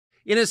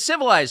In a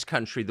civilized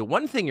country, the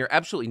one thing you're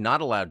absolutely not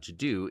allowed to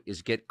do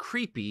is get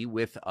creepy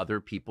with other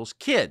people's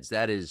kids.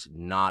 That is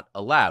not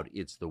allowed.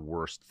 It's the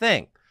worst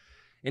thing.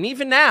 And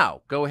even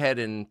now, go ahead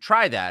and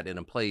try that in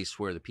a place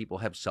where the people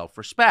have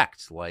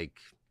self-respect, like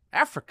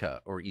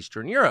Africa or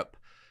Eastern Europe.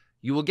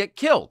 You will get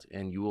killed,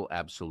 and you will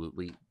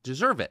absolutely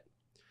deserve it.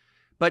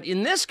 But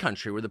in this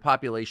country, where the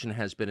population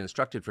has been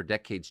instructed for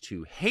decades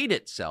to hate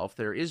itself,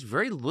 there is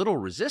very little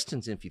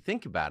resistance, if you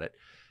think about it,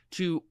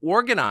 to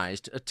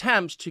organized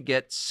attempts to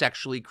get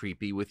sexually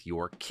creepy with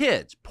your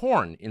kids.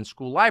 Porn in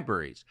school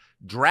libraries,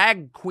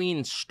 drag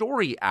queen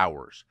story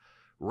hours,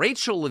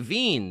 Rachel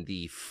Levine,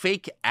 the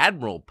fake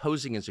admiral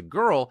posing as a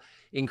girl,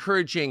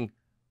 encouraging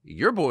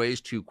your boys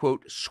to,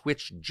 quote,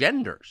 switch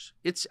genders.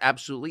 It's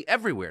absolutely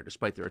everywhere,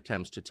 despite their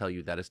attempts to tell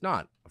you that it's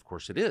not. Of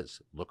course it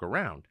is. Look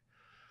around.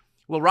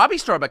 Well, Robbie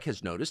Starbuck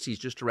has noticed. He's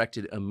just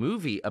directed a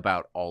movie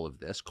about all of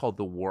this called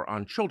The War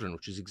on Children,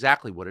 which is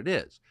exactly what it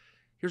is.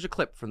 Here's a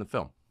clip from the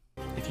film.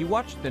 If you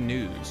watch the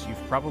news,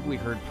 you've probably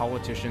heard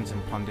politicians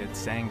and pundits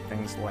saying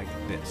things like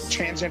this.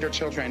 Transgender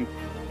children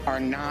are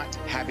not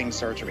having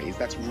surgeries.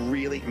 That's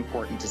really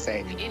important to say.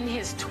 In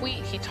his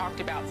tweet, he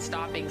talked about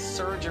stopping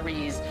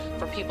surgeries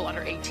for people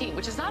under 18,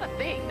 which is not a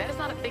thing. That is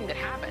not a thing that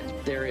happens.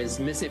 There is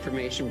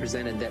misinformation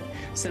presented that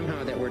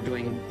somehow that we're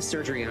doing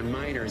surgery on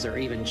minors or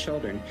even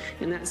children,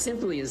 and that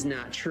simply is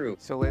not true.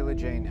 So Layla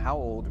Jane, how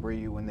old were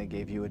you when they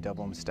gave you a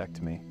double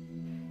mastectomy?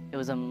 It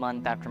was a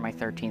month after my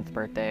 13th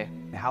birthday.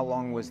 How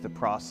long was the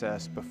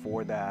process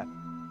before that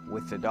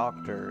with the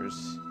doctors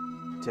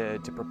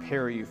to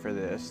prepare you for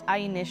this? I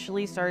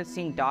initially started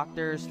seeing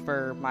doctors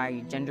for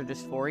my gender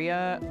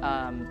dysphoria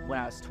when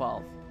I was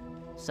 12.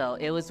 So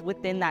it was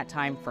within that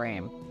time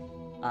frame,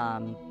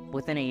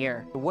 within a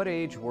year. What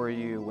age were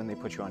you when they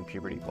put you on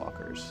puberty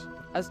blockers?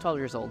 I was 12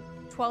 years old.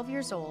 12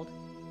 years old.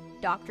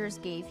 Doctors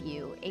gave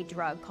you a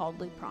drug called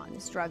Lupron.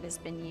 This drug has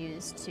been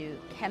used to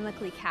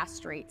chemically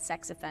castrate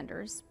sex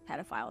offenders,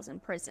 pedophiles in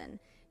prison,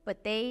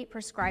 but they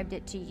prescribed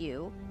it to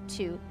you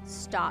to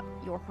stop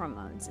your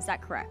hormones. Is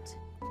that correct?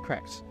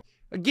 Correct.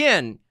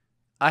 Again,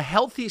 a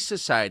healthy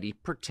society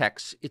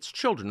protects its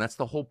children. That's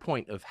the whole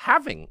point of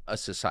having a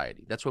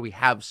society. That's why we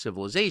have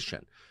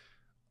civilization.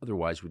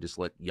 Otherwise, we just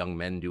let young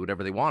men do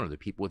whatever they want, or the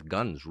people with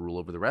guns rule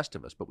over the rest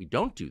of us. But we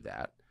don't do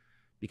that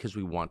because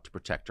we want to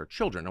protect our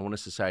children. And when a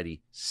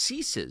society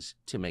ceases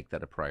to make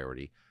that a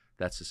priority,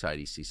 that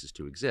society ceases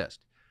to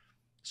exist.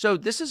 So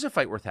this is a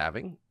fight worth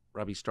having.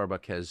 Robbie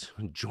Starbuck has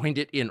joined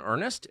it in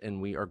earnest,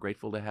 and we are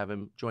grateful to have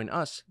him join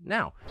us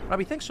now.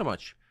 Robbie, thanks so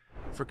much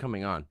for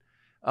coming on.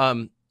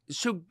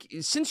 So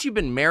since you've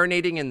been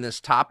marinating in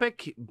this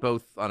topic,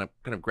 both on a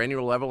kind of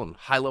granular level and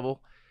high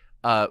level,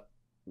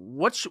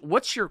 what's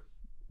your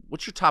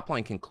top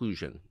line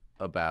conclusion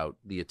about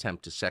the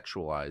attempt to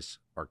sexualize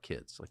our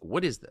kids? Like,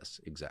 what is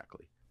this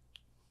exactly?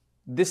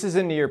 This is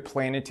a near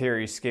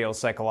planetary scale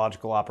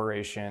psychological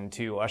operation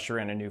to usher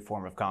in a new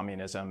form of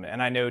communism.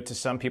 And I know to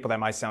some people that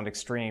might sound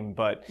extreme,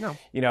 but No.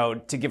 you know,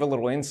 to give a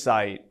little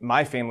insight,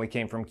 my family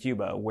came from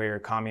Cuba, where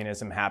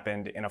communism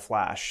happened in a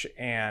flash.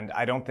 And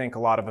I don't think a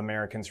lot of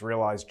Americans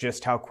realize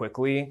just how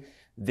quickly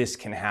this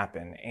can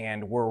happen.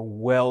 And we're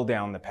well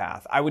down the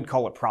path. I would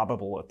call it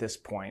probable at this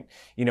point.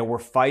 You know, we're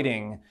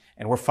fighting,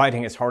 and we're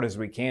fighting as hard as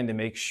we can to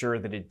make sure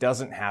that it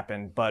doesn't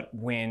happen. But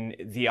when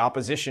the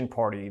opposition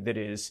party, that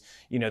is,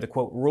 you know, the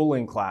quote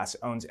ruling class,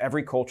 owns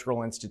every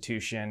cultural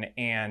institution,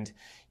 and,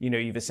 you know,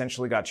 you've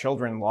essentially got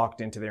children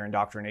locked into their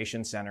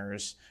indoctrination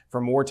centers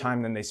for more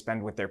time than they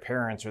spend with their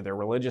parents or their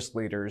religious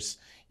leaders,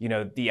 you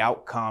know, the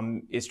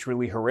outcome is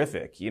truly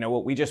horrific. You know,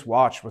 what we just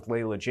watched with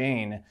Layla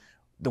Jane,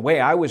 the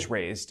way I was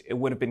raised, it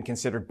would have been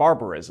considered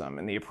barbarism,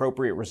 and the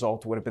appropriate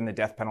result would have been the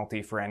death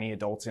penalty for any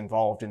adults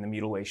involved in the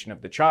mutilation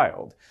of the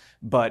child.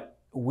 But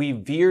we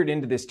veered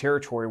into this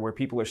territory where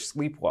people are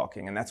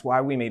sleepwalking, and that's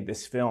why we made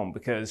this film,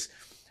 because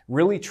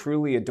really,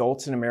 truly,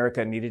 adults in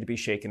America needed to be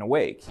shaken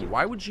awake.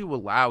 Why would you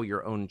allow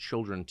your own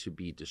children to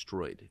be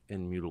destroyed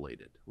and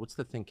mutilated? What's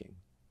the thinking,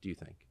 do you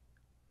think?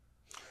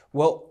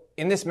 Well,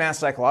 in this mass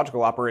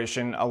psychological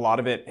operation, a lot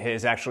of it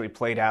has actually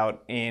played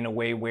out in a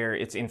way where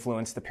it's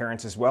influenced the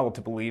parents as well to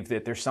believe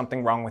that there's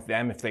something wrong with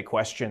them if they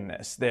question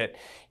this, that,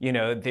 you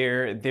know,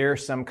 they're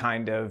some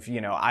kind of,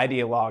 you know,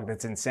 ideologue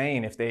that's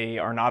insane if they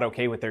are not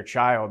okay with their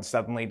child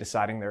suddenly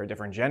deciding they're a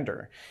different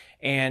gender.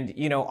 And,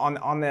 you know,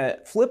 on the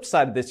flip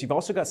side of this, you've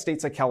also got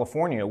states like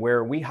California,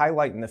 where we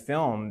highlight in the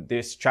film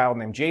this child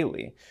named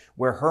Jaylee,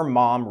 where her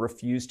mom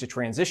refused to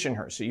transition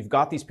her. So you've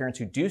got these parents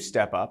who do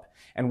step up,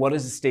 and what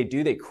does the state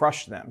do? They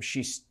crush them.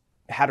 She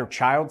had her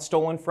child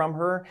stolen from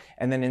her,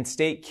 and then in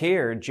state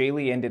care,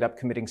 Jaylee ended up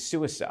committing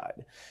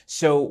suicide.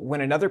 So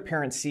when another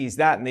parent sees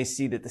that, and they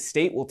see that the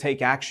state will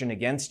take action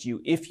against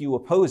you if you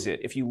oppose it,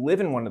 if you live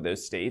in one of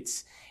those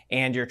states,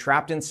 and you're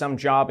trapped in some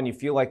job and you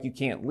feel like you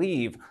can't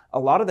leave, a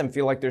lot of them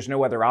feel like there's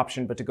no other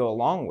option but to go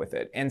along with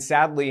it. And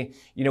sadly,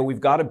 you know,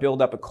 we've got to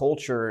build up a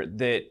culture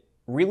that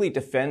really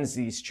defends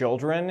these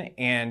children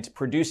and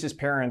produces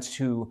parents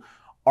who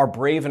are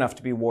brave enough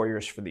to be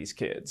warriors for these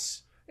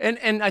kids.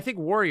 And I think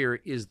warrior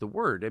is the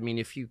word. I mean,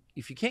 if you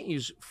can't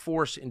use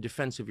force in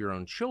defense of your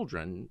own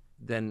children,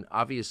 then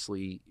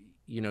obviously,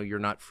 you're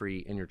not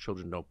free and your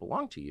children don't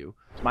belong to you.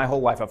 My whole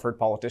life I've heard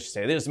politicians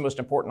say this is the most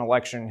important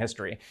election in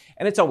history,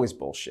 and it's always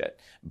bullshit.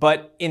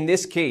 But in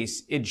this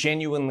case, it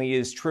genuinely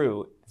is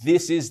true.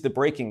 This is the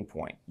breaking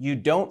point. You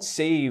don't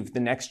save the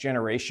next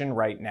generation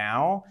right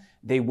now.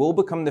 They will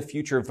become the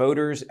future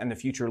voters and the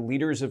future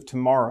leaders of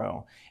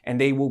tomorrow, and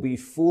they will be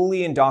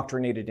fully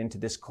indoctrinated into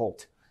this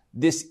cult.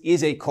 This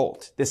is a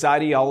cult. This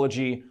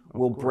ideology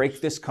will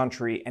break this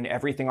country and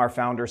everything our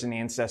founders and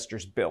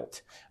ancestors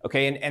built.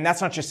 Okay, and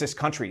that's not just this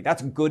country.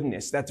 That's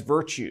goodness. That's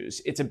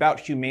virtues. It's about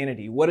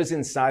humanity. What is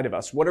inside of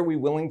us? What are we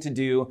willing to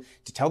do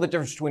to tell the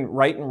difference between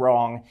right and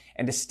wrong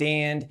and to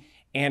stand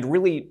and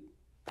really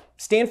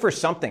stand for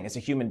something as a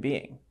human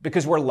being?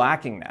 Because we're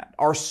lacking that.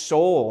 Our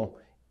soul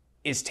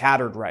is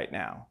tattered right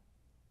now,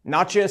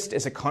 not just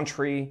as a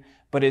country,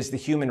 but as the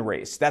human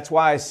race. That's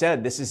why I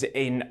said this is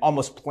an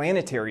almost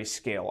planetary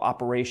scale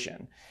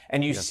operation.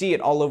 And you see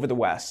it all over the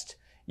West.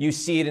 You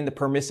see it in the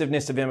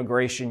permissiveness of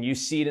immigration. You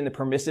see it in the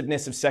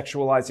permissiveness of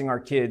sexualizing our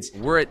kids.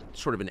 We're at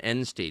sort of an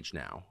end stage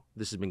now.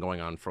 This has been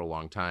going on for a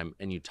long time,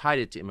 and you tied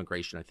it to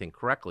immigration, I think,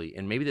 correctly.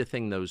 And maybe the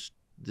thing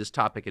this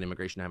topic and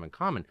immigration have in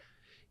common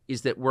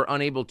is that we're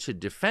unable to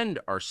defend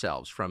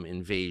ourselves from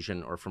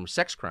invasion or from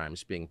sex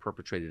crimes being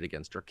perpetrated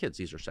against our kids.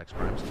 These are sex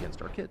crimes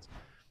against our kids.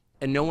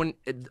 And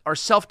our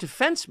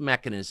self-defense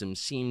mechanism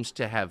seems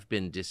to have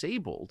been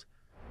disabled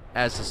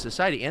as a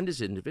society and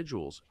as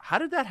individuals. How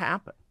did that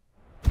happen?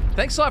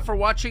 Thanks a lot for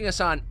watching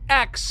us on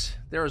X.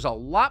 There is a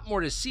lot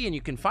more to see, and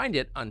you can find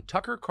it on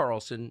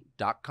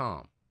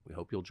tuckercarlson.com. We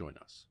hope you'll join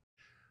us.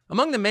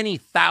 Among the many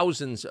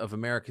thousands of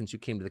Americans who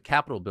came to the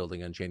Capitol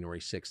building on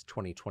January 6,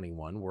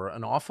 2021, were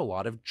an awful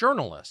lot of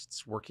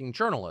journalists, working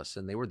journalists,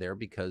 and they were there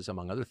because,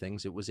 among other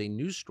things, it was a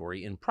news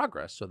story in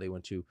progress, so they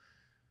went to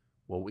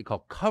what we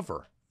call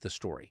cover the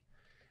story.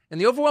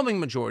 And the overwhelming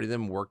majority of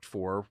them worked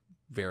for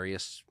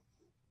various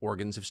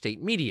organs of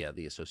state media,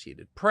 the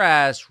Associated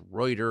Press,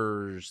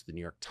 Reuters, the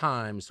New York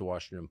Times, the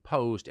Washington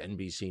Post,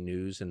 NBC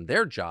News, and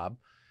their job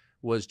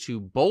was to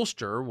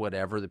bolster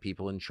whatever the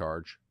people in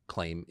charge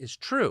claim is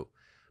true.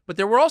 But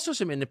there were also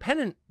some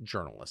independent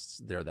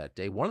journalists there that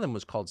day. One of them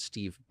was called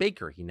Steve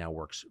Baker. He now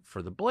works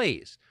for The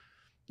Blaze.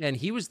 And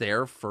he was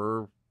there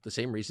for the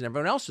same reason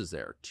everyone else is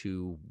there,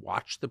 to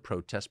watch the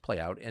protest play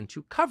out and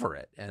to cover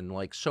it. And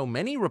like so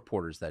many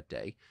reporters that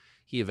day,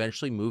 he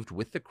eventually moved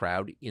with the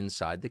crowd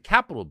inside the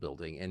Capitol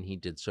building, and he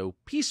did so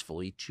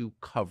peacefully to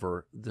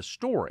cover the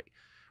story.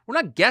 We're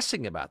not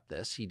guessing about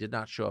this. He did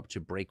not show up to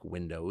break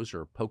windows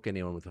or poke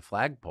anyone with a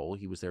flagpole.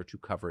 He was there to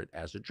cover it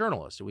as a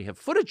journalist. And we have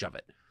footage of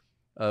it,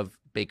 of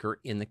Baker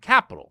in the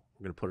Capitol.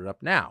 We're going to put it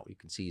up now. You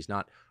can see he's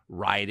not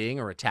rioting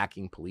or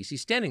attacking police.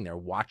 He's standing there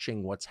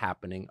watching what's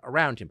happening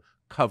around him,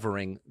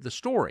 covering the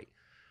story.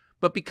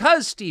 But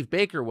because Steve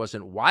Baker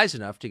wasn't wise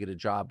enough to get a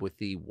job with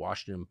the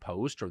Washington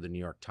Post or the New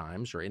York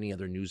Times or any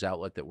other news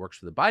outlet that works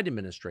for the Biden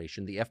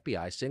administration, the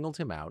FBI singled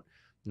him out,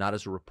 not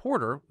as a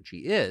reporter, which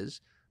he is,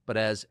 but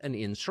as an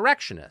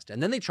insurrectionist.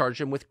 And then they charged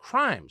him with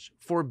crimes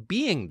for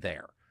being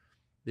there.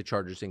 The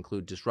charges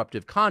include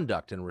disruptive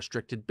conduct and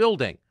restricted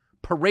building,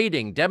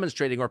 parading,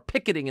 demonstrating, or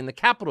picketing in the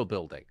Capitol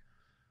building.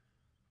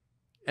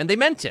 And they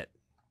meant it.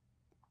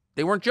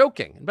 They weren't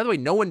joking. And by the way,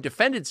 no one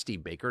defended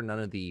Steve Baker. None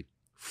of the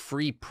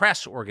free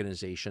press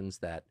organizations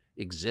that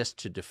exist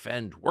to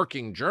defend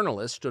working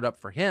journalists stood up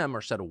for him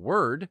or said a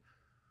word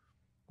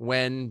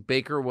when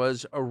Baker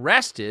was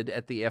arrested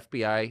at the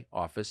FBI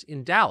office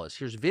in Dallas.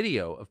 Here's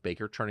video of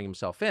Baker turning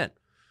himself in.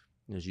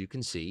 And as you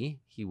can see,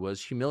 he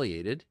was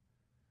humiliated.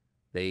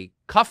 They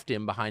cuffed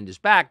him behind his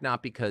back,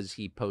 not because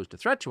he posed a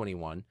threat to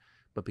anyone,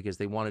 but because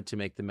they wanted to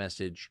make the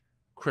message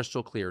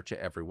crystal clear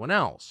to everyone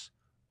else.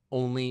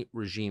 Only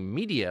regime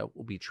media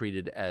will be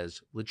treated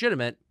as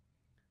legitimate.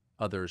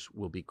 Others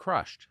will be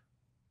crushed.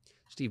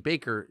 Steve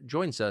Baker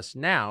joins us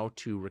now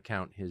to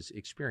recount his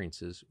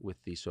experiences with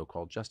the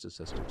so-called justice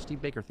system.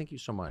 Steve Baker, thank you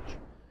so much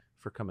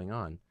for coming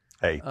on.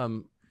 Hey,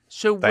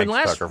 so thanks,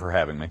 Tucker, for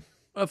having me.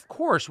 Of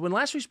course. When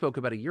last we spoke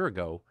about a year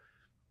ago,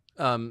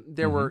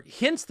 there were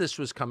hints this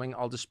was coming.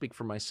 I'll just speak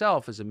for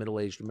myself as a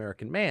middle-aged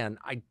American man.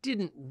 I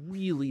didn't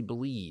really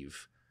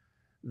believe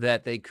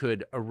that they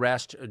could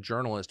arrest a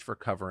journalist for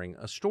covering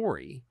a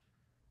story.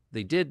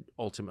 They did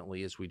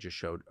ultimately, as we just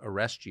showed,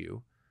 arrest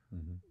you.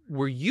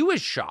 Were you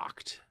as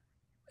shocked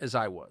as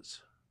I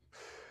was?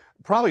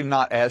 Probably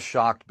not as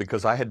shocked,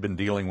 because I had been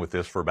dealing with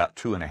this for about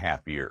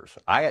 2.5 years.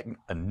 I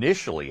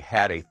initially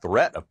had a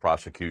threat of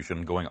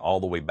prosecution going all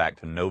the way back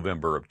to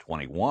November of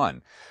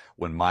 21,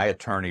 when my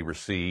attorney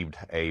received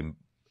an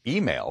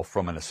email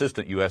from an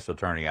assistant U.S.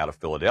 attorney out of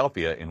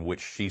Philadelphia in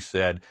which she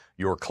said,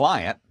 your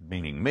client,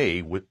 meaning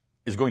me,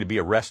 is going to be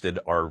arrested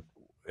or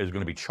is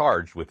going to be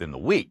charged within the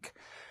week.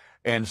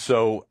 And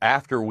so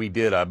after we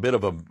did a bit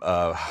of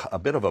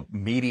a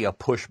media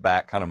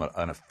pushback, kind of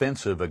an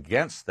offensive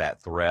against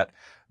that threat,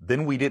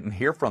 then we didn't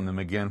hear from them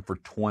again for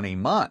 20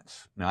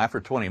 months. Now, after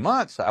 20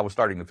 months, I was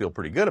starting to feel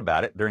pretty good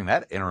about it. During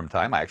that interim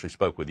time, I actually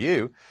spoke with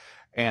you.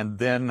 And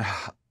then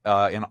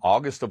in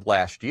August of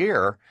last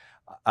year,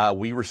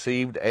 we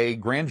received a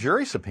grand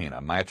jury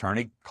subpoena. My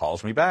attorney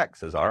calls me back,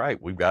 says, all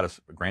right, we've got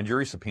a grand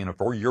jury subpoena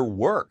for your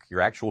work,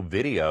 your actual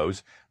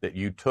videos that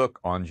you took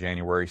on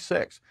January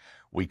 6th.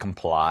 We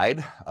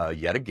complied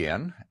yet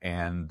again,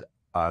 and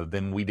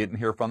then we didn't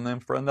hear from them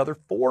for another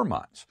 4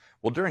 months.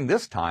 Well, during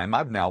this time,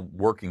 I'm now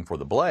working for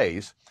the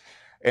Blaze.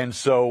 And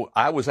so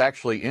I was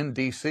actually in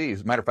D.C.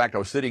 As a matter of fact, I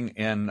was sitting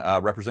in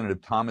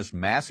Representative Thomas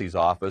Massey's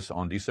office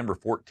on December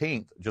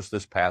 14th, just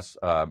this past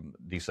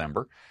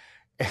December.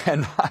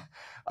 And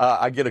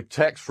I get a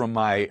text from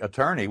my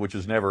attorney, which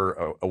is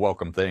never a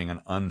welcome thing,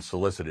 an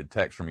unsolicited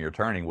text from your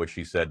attorney, which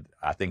he said,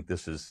 I think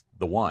this is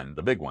the one,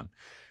 the big one.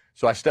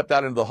 So I stepped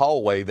out into the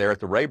hallway there at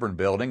the Rayburn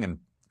building and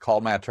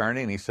called my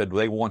attorney, and he said, well,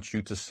 they want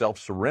you to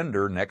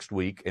self-surrender next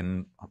week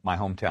in my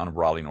hometown of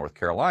Raleigh, North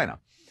Carolina.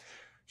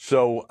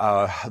 So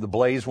the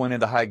Blaze went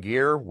into high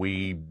gear.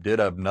 We did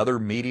another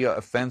media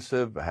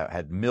offensive,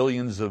 had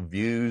millions of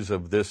views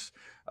of this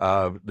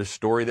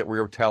story that we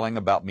were telling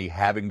about me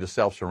having to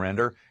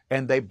self-surrender,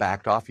 and they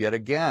backed off yet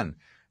again.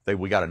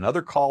 We got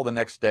another call the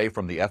next day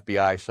from the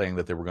FBI saying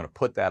that they were going to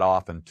put that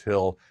off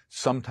until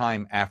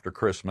sometime after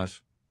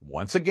Christmas.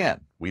 Once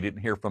again, we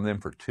didn't hear from them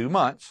for 2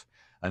 months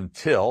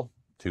until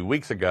 2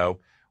 weeks ago.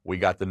 We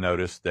got the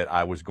notice that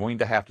I was going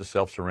to have to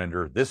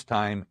self-surrender this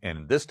time,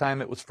 and this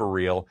time it was for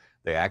real.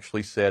 They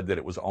actually said that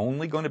it was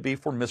only going to be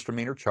for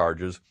misdemeanor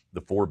charges,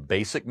 the 4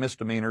 basic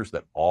misdemeanors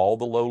that all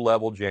the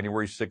low-level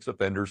January 6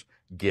 offenders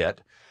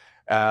get.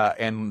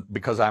 And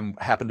because I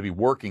happen to be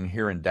working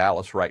here in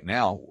Dallas right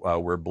now,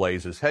 where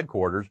Blaze is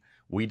headquarters,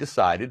 we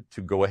decided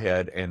to go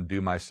ahead and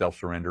do my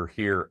self-surrender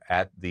here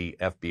at the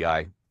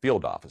FBI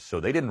field office.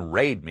 So they didn't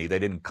raid me. They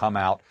didn't come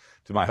out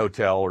to my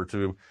hotel or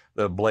to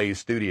the Blaze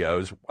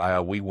studios.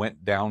 We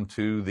went down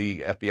to the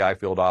FBI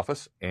field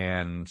office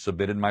and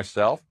submitted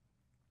myself.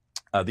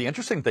 The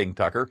interesting thing,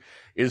 Tucker,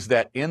 is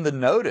that in the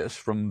notice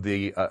from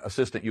the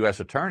assistant U.S.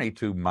 attorney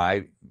to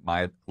my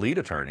lead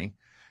attorney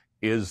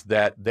is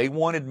that they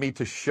wanted me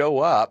to show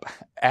up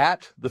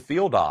at the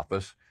field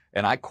office,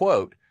 and I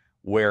quote,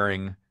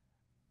 wearing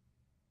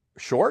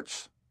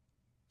shorts,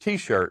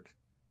 T-shirt,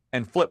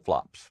 and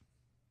flip-flops.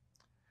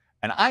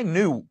 And I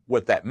knew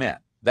what that meant.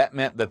 That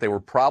meant that they were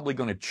probably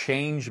going to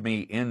change me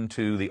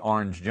into the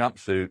orange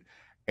jumpsuit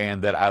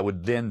and that I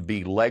would then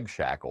be leg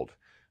shackled,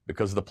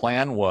 because the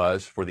plan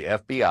was for the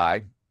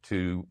FBI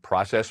to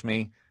process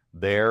me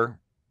there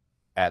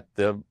at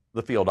the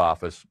field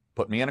office,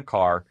 put me in a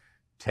car,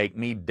 take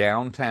me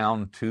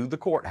downtown to the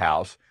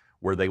courthouse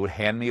where they would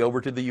hand me over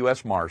to the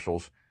U.S.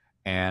 Marshals,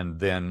 and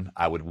then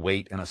I would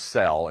wait in a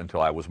cell until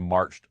I was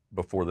marched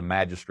before the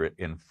magistrate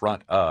in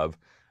front of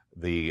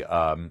the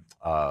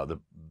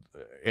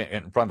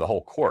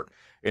whole court.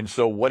 And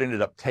so what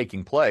ended up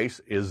taking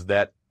place is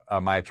that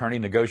my attorney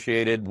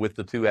negotiated with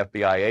the 2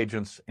 FBI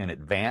agents in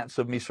advance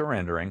of me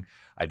surrendering.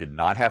 I did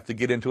not have to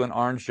get into an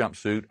orange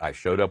jumpsuit. I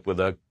showed up with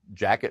a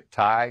jacket,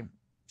 tie,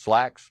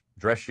 slacks,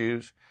 dress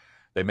shoes.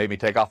 They made me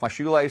take off my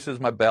shoelaces,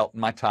 my belt,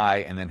 and my tie,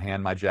 and then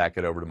hand my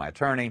jacket over to my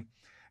attorney.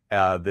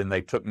 Then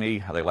they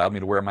allowed me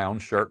to wear my own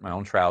shirt, my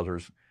own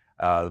trousers.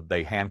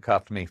 They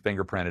handcuffed me,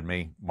 fingerprinted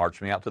me,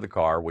 marched me out to the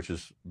car, which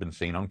has been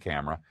seen on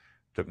camera.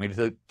 Took me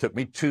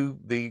to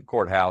the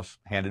courthouse,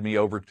 handed me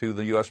over to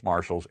the U.S.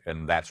 Marshals,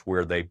 and that's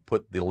where they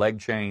put the leg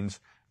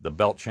chains, the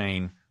belt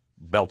chain,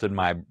 belted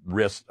my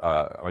wrist,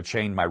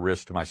 chained my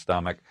wrist to my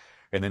stomach,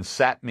 and then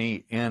sat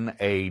me in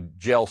a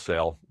jail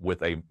cell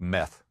with a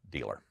meth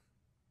dealer.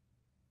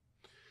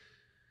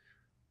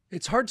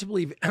 It's hard to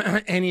believe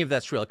any of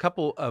that's real. A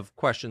couple of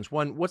questions.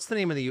 One, what's the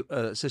name of the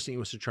assistant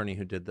U.S. attorney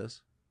who did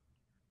this?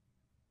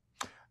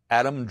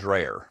 Adam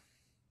Dreher,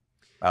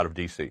 out of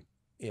D.C.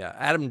 Yeah,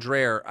 Adam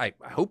Dreher, I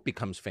hope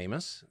becomes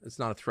famous. It's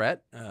not a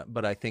threat,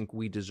 but I think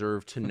we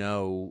deserve to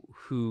know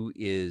who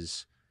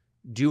is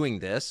doing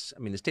this.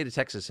 I mean, the state of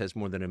Texas has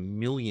more than 1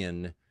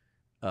 million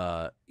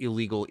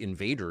illegal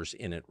invaders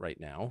in it right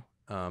now.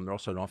 There are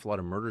also an awful lot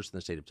of murders in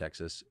the state of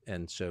Texas,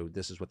 and so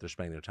this is what they're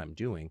spending their time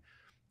doing.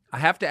 I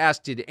have to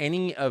ask, did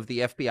any of the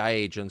FBI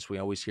agents, we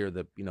always hear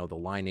that, the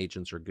line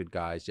agents are good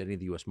guys, did any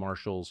of the U.S.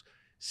 Marshals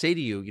say to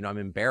you, I'm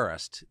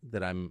embarrassed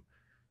that I'm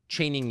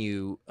chaining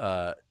you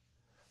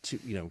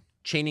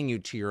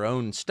to your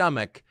own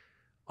stomach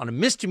on a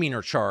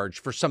misdemeanor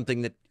charge for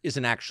something that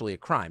isn't actually a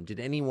crime? Did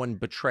anyone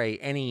betray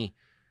any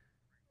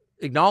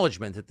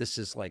acknowledgement that this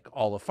is like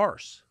all a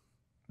farce?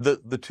 The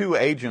 2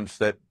 agents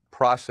that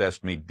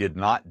processed me did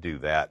not do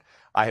that.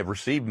 I have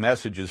received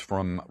messages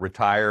from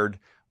retired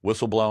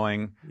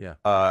whistleblowing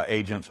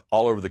agents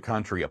all over the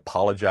country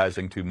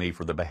apologizing to me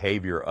for the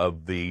behavior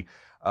of the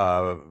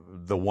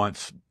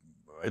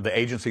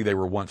agency they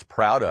were once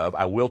proud of.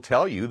 I will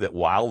tell you that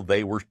while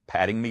they were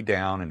patting me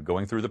down and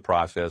going through the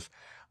process,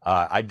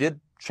 I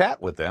did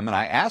chat with them, and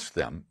I asked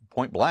them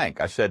point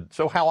blank. I said,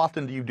 so how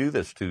often do you do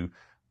this to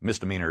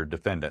misdemeanor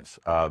defendants?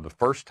 The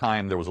first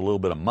time there was a little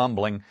bit of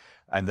mumbling,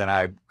 and then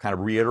I kind of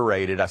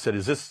reiterated. I said,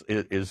 is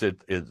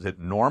it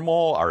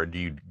normal, or do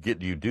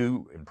you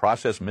do and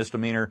process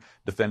misdemeanor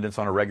defendants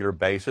on a regular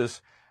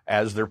basis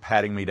as they're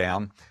patting me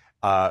down?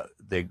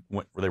 They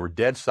were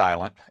dead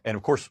silent, and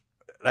of course,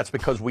 that's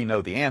because we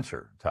know the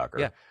answer, Tucker.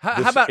 Yeah.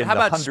 How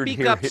about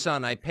speak up,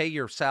 son? I pay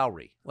your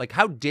salary. Like,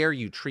 how dare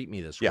you treat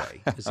me this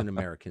way as an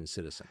American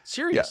citizen?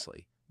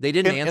 Seriously, they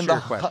didn't answer your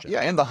question.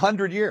 Yeah, in the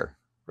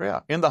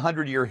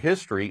 100-year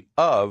history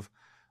of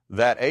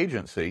that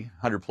agency,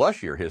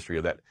 100+ year history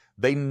of that,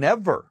 they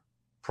never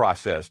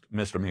processed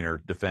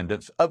misdemeanor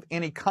defendants of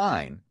any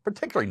kind,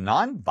 particularly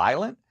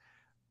nonviolent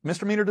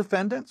misdemeanor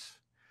defendants.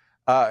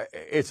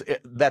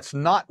 That's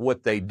not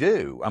what they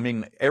do. I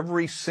mean,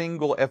 every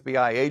single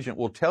FBI agent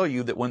will tell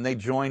you that when they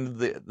joined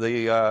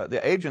the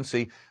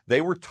agency,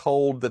 they were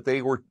told that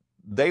they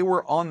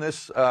were on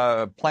this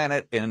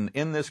planet and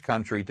in this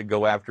country to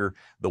go after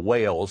the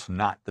whales,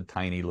 not the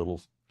tiny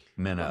little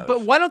minnows.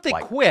 But why don't they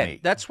like quit? me.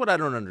 That's what I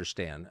don't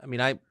understand. I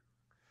mean, I've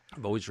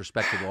always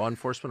respected law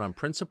enforcement on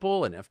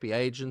principle and FBI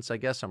agents, I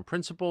guess, on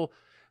principle.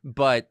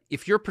 But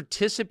if you're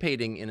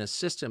participating in a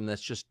system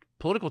that's just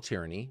political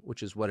tyranny,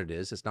 which is what it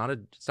is,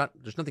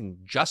 there's nothing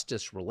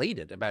justice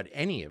related about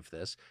any of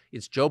this.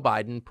 It's Joe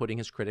Biden putting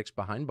his critics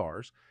behind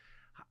bars.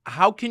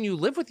 How can you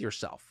live with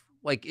yourself?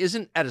 Like,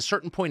 isn't at a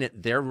certain point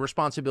it their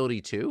responsibility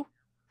too?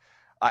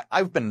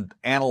 I've been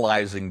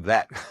analyzing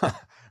that,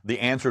 the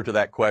answer to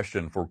that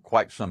question for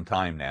quite some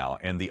time now.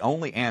 And the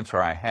only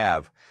answer I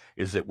have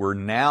is that we're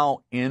now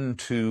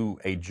into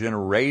a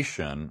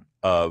generation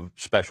of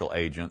special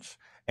agents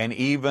and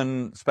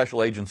even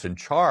special agents in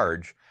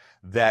charge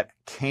that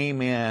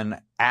came in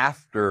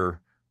after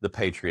the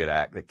Patriot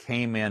Act, that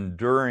came in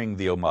during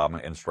the Obama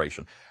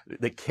administration,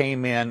 that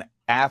came in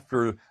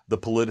after the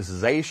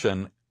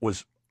politicization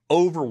was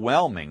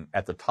overwhelming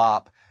at the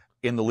top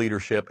in the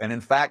leadership. And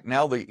in fact,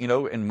 now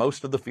in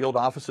most of the field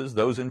offices,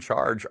 those in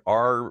charge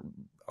are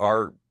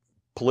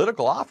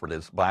political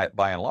operatives by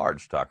and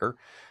large, Tucker.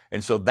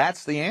 And so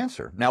that's the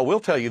answer. Now, we'll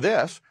tell you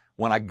this,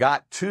 when I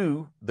got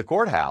to the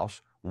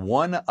courthouse,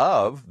 one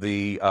of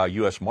the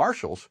U.S.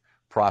 Marshals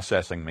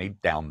processing me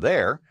down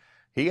there,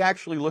 he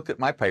actually looked at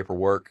my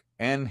paperwork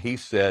and he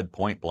said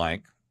point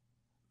blank,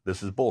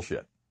 "This is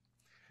bullshit."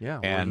 Yeah,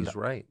 and he's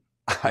right.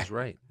 He's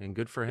right, and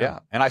good for him. Yeah,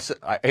 and I said,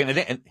 and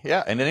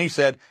then he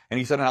said,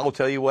 and I will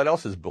tell you what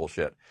else is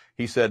bullshit.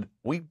 He said,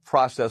 "We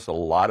process a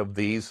lot of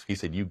these." He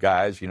said, "You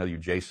guys, you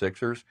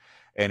J6ers,"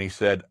 and he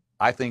said,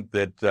 "I think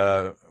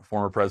that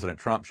former President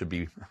Trump should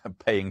be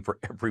paying for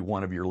every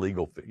one of your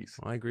legal fees."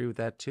 Well, I agree with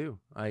that too.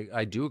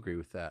 I do agree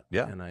with that.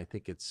 Yeah, and I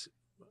think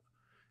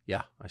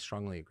I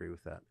strongly agree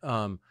with that.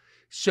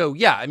 So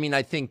yeah, I mean,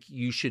 I think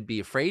you should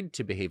be afraid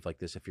to behave like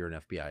this if you're an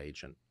FBI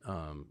agent.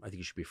 I think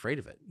you should be afraid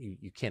of it.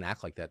 You can't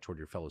act like that toward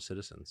your fellow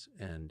citizens,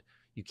 and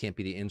you can't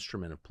be the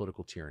instrument of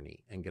political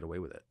tyranny and get away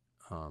with it.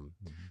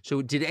 So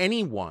is there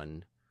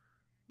anyone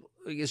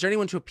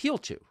to appeal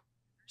to?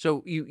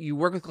 So you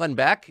work with Glenn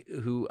Beck,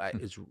 who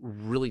is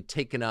really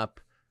taken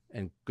up,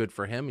 and good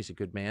for him. He's a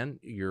good man.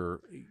 Your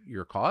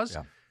cause.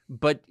 Yeah.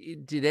 But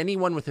did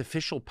anyone with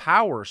official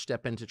power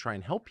step in to try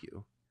and help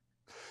you?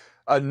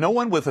 No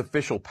one with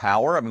official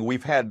power. I mean,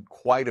 we've had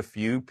quite a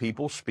few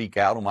people speak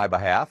out on my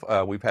behalf.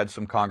 We've had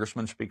some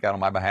congressmen speak out on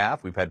my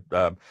behalf. We've had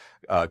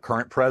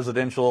current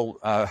presidential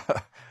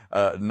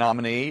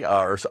nominee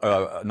or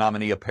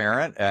nominee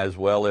apparent, as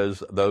well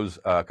as those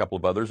a couple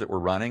of others that were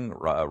running,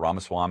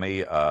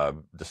 Ramaswamy,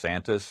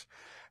 DeSantis.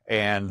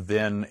 And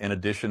then in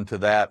addition to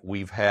that,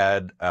 we've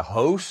had a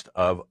host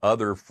of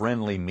other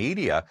friendly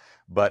media.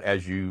 But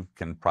as you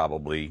can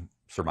probably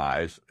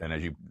surmise, and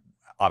as you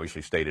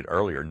obviously stated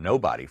earlier,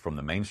 nobody from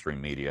the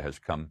mainstream media has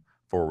come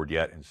forward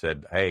yet and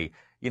said, "Hey,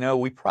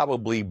 we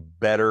probably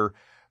better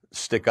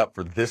stick up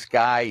for this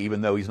guy,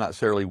 even though he's not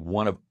necessarily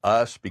one of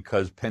us,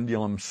 because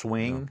pendulums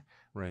swing." No.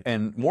 Right.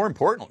 And more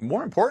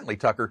importantly,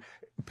 Tucker,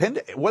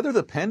 whether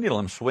the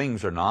pendulum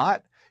swings or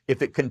not,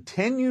 if it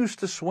continues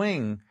to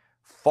swing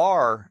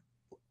far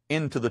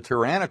into the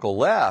tyrannical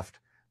left,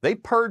 they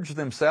purge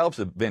themselves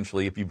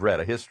eventually. If you've read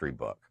a history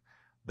book,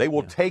 they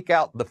will take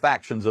out the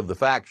factions of the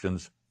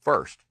factions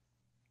first.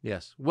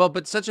 Yes. Well,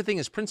 but such a thing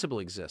as principle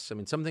exists. I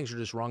mean, some things are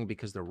just wrong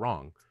because they're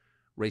wrong.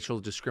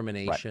 Racial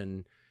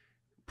discrimination,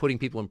 putting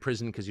people in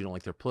prison because you don't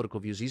like their political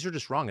views. These are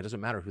just wrong. It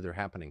doesn't matter who they're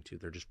happening to.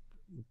 They're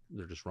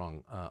just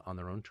wrong on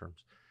their own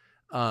terms.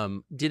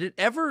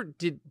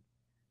 Did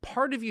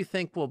part of you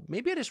think, well,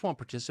 maybe I just won't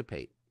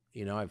participate?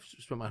 I've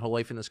spent my whole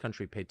life in this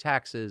country, paid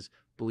taxes,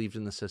 believed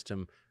in the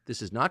system.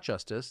 This is not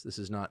justice. This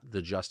is not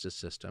the justice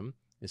system.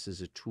 This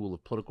is a tool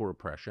of political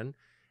repression.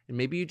 And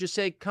maybe you just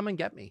say, "Come and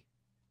get me."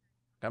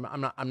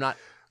 I'm not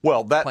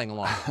playing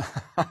along.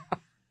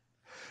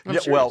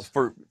 Well,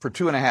 for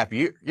 2.5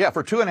 years,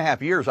 for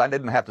 2.5 years, I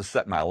didn't have to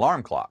set my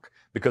alarm clock,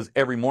 because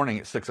every morning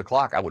at 6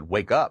 o'clock I would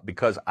wake up,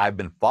 because I've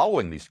been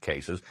following these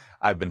cases.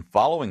 I've been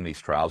following these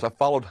trials. I've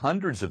followed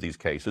hundreds of these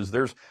cases.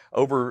 There's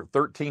over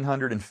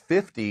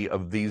 1,350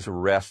 of these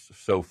arrests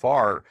so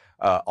far,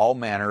 all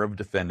manner of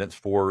defendants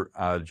for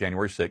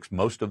January 6th.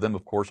 Most of them,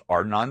 of course,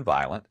 are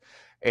nonviolent.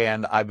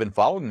 And I've been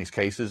following these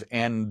cases,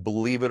 and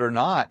believe it or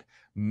not,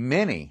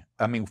 many,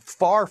 I mean,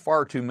 far,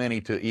 far too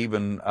many to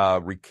even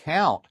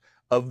recount,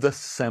 of the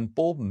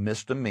simple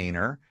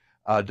misdemeanor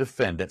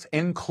defendants,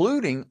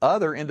 including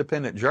other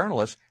independent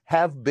journalists,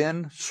 have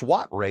been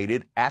SWAT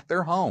raided at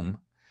their home.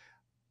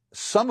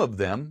 Some of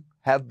them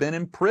have been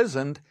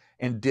imprisoned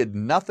and did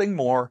nothing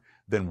more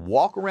than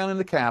walk around in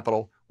the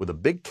Capitol with a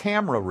big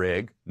camera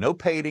rig, no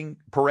parading,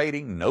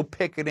 no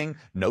picketing,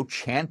 no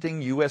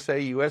chanting USA,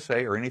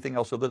 USA, or anything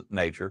else of the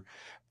nature.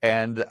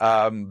 And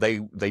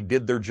they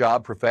did their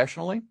job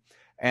professionally.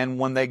 And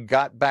when they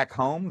got back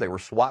home, they were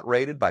SWAT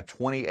raided by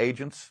 20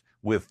 agents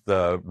with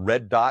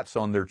red dots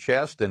on their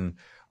chest and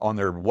on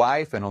their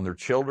wife and on their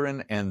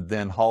children, and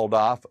then hauled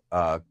off,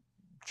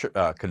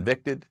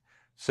 convicted,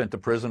 sent to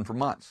prison for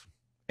months.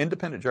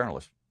 Independent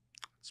journalists.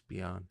 It's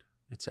beyond.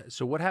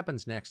 So what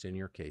happens next in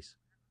your case?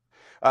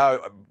 I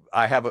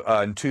have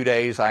in 2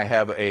 days. I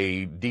have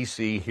a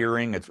D.C.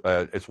 hearing.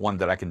 It's one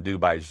that I can do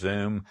by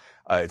Zoom.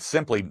 It's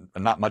simply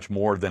not much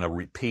more than a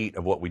repeat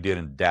of what we did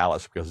in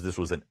Dallas, because this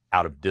was an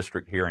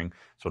out-of-district hearing.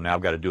 So now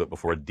I've got to do it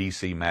before a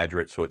D.C.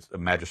 magistrate. So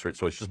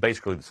it's just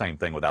basically the same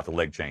thing without the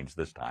leg change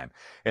this time.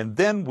 And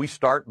then we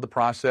start the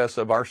process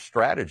of our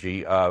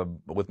strategy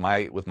with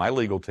my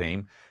legal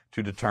team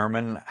to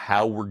determine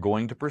how we're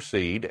going to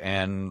proceed.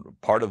 And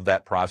part of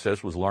that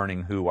process was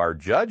learning who our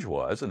judge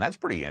was, and that's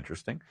pretty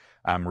interesting.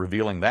 I'm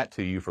revealing that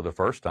to you for the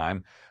first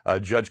time.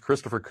 Judge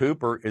Christopher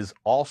Cooper is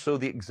also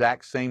the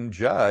exact same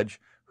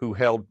judge who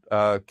held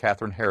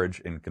Catherine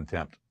Herridge in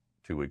contempt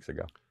 2 weeks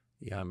ago.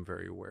 Yeah, I'm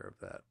very aware of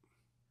that.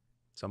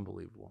 It's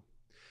unbelievable.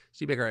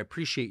 Steve Baker, I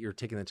appreciate your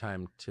taking the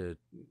time to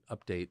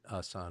update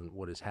us on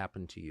what has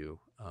happened to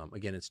you.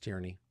 Again, it's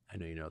tyranny. I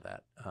know you know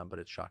that, but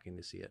it's shocking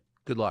to see it.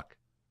 Good luck.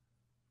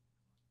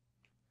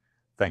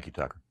 Thank you,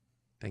 Tucker.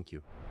 Thank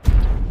you.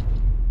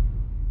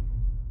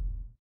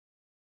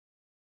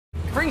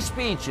 Free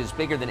speech is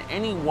bigger than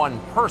any one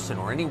person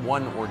or any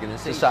one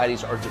organization.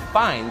 Societies are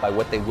defined by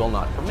what they will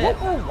not permit.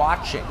 What we're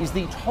watching is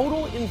the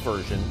total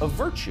inversion of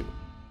virtue.